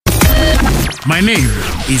My name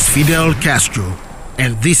is Fidel Castro,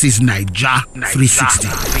 and this is Naija 360.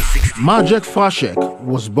 Majek Fashek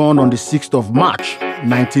was born on the 6th of March,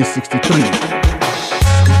 1963.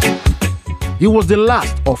 He was the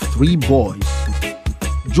last of 3 boys: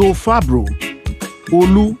 Joe Fabro,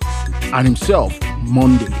 Olu, and himself,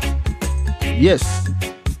 Monday. Yes,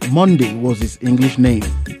 Monday was his English name.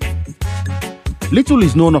 Little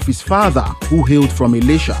is known of his father, who hailed from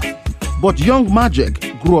Elisha, but young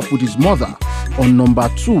Majek grew up with his mother on number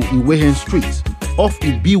 2 Iwehen Street, off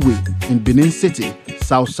Ibiwe in Benin City,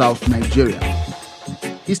 South Nigeria.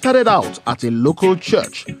 He started out at a local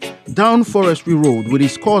church down Forestry Road with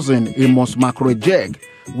his cousin Amos Majek,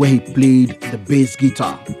 where he played the bass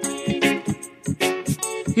guitar.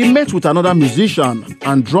 He met with another musician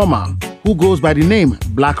and drummer who goes by the name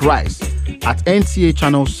Black Rice at NTA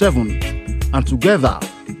Channel 7, and together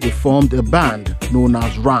they formed a band known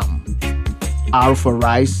as RAM. R for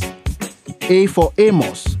Rice, A for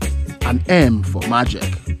Amos, and M for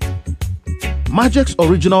Majek. Majek's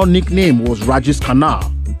original nickname was Rajesh Khanna,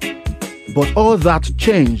 but all that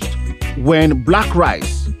changed when Black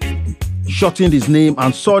Rice shortened his name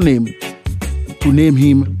and surname to name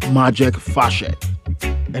him Majek Fashek,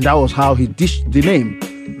 and that was how he dished the name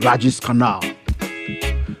Rajesh Khanna.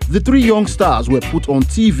 The 3 young stars were put on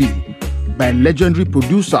TV by legendary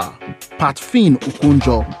producer Pat Finn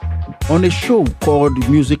Okonjo on a show called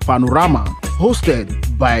Music Panorama,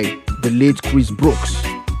 hosted by the late Chris Brooks.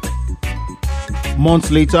 Months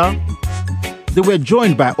later, they were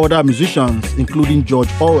joined by other musicians, including George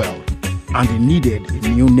Orwell, and they needed a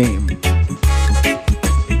new name.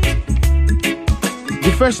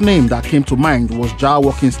 The first name that came to mind was Jar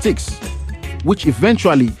Walking Sticks, which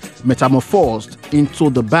eventually metamorphosed into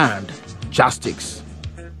the band Jastics.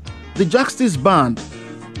 The Jastics band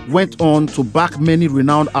went on to back many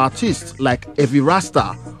renowned artists like Evie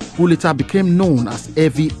Rasta, who later became known as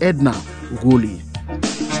Evie Edna Ugoli.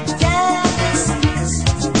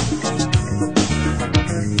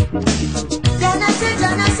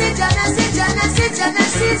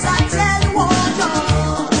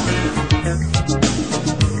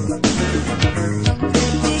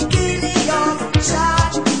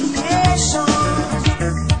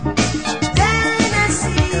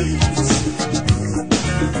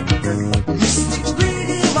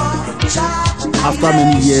 After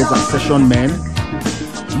many years as session men,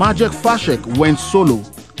 Majek Fashek went solo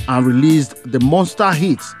and released the monster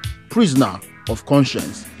hit Prisoner of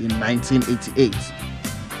Conscience in 1988.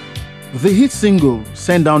 The hit single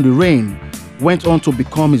Send Down the Rain went on to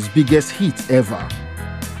become his biggest hit ever.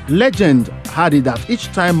 Legend had it that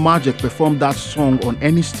each time Majek performed that song on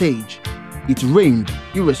any stage, it rained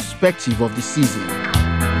irrespective of the season.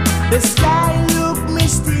 The sky looked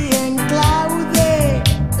misty and cloudy.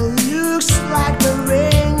 It looks like the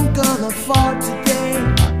rain gonna fall today.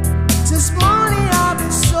 This morning I've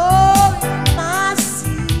been so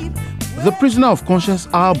massive. The Prisoner of Conscience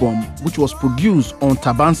album, which was produced on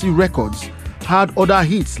Tabansi Records, had other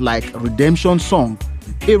hits like Redemption Song,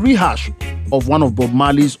 a rehash of one of Bob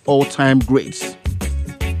Marley's all-time greats.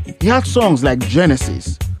 He had songs like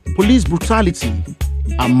Genesis, Police Brutality,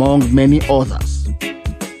 among many others.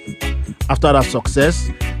 After that success,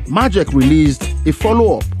 Majek released a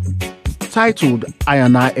follow-up titled I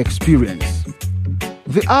and I Experience.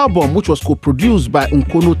 The album, which was co-produced by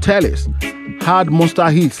Nkono Teles, had monster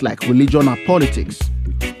hits like Religion and Politics,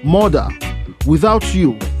 Murder, Without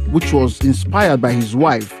You, which was inspired by his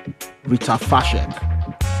wife, Rita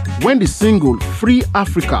Fashek. When the single Free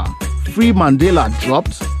Africa, Free Mandela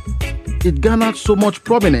dropped, it garnered so much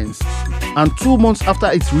prominence, and 2 months after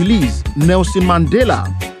its release, Nelson Mandela,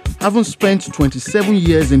 having spent 27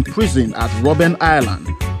 years in prison at Robben Island,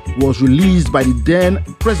 was released by the then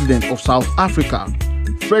President of South Africa,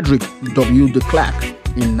 Frederick W. de Klerk,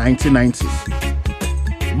 in 1990.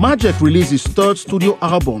 Majek released his 3rd studio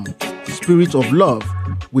album, Spirit of Love,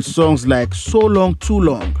 with songs like So Long, Too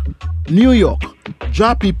Long, New York,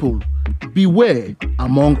 Jah People, Beware,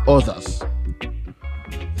 among others.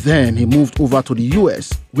 Then he moved over to the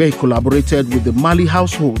US, where he collaborated with the Marley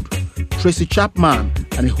Household, Tracy Chapman,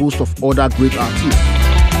 and a host of other great artists.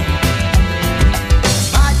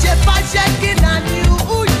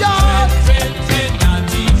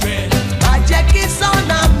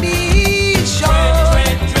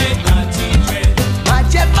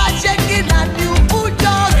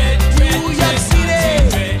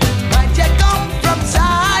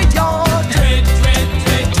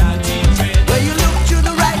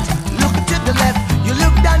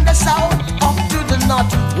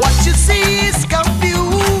 What you see is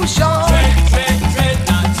confusion.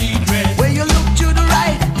 Where you look to the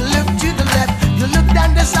right, you look to the left, you look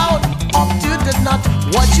down the south. up to the nut.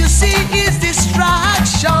 What you see is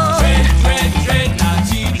distraction.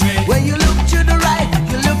 When you look to the right,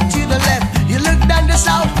 you look to the left, you look down the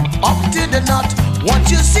south, up to the nut. What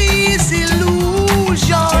you see is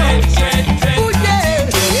illusion. Ooh, yeah.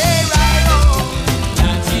 Yeah, right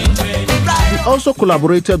on. Right. He also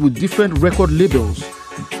collaborated with different record labels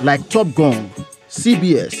like Top Gun,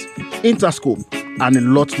 CBS, Interscope, and a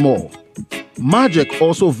lot more. Majek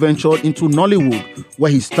also ventured into Nollywood,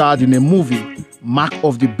 where he starred in a movie, Mark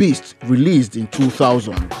of the Beast, released in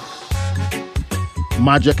 2000.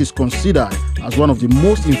 Majek is considered as one of the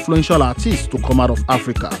most influential artists to come out of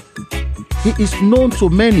Africa. He is known to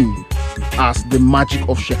many as the Magic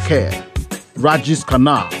of Sheker, Rajis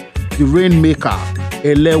Canal, the Rainmaker,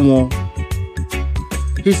 Elewon.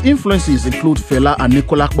 His influences include Fela and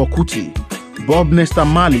Nicolas Bokuti, Bob Nesta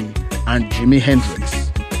Marley, and Jimi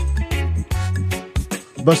Hendrix.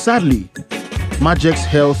 But sadly, Majek's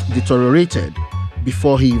health deteriorated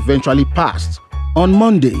before he eventually passed on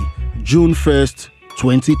Monday, June 1st,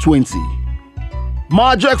 2020.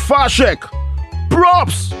 Majek Fashek,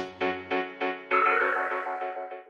 props!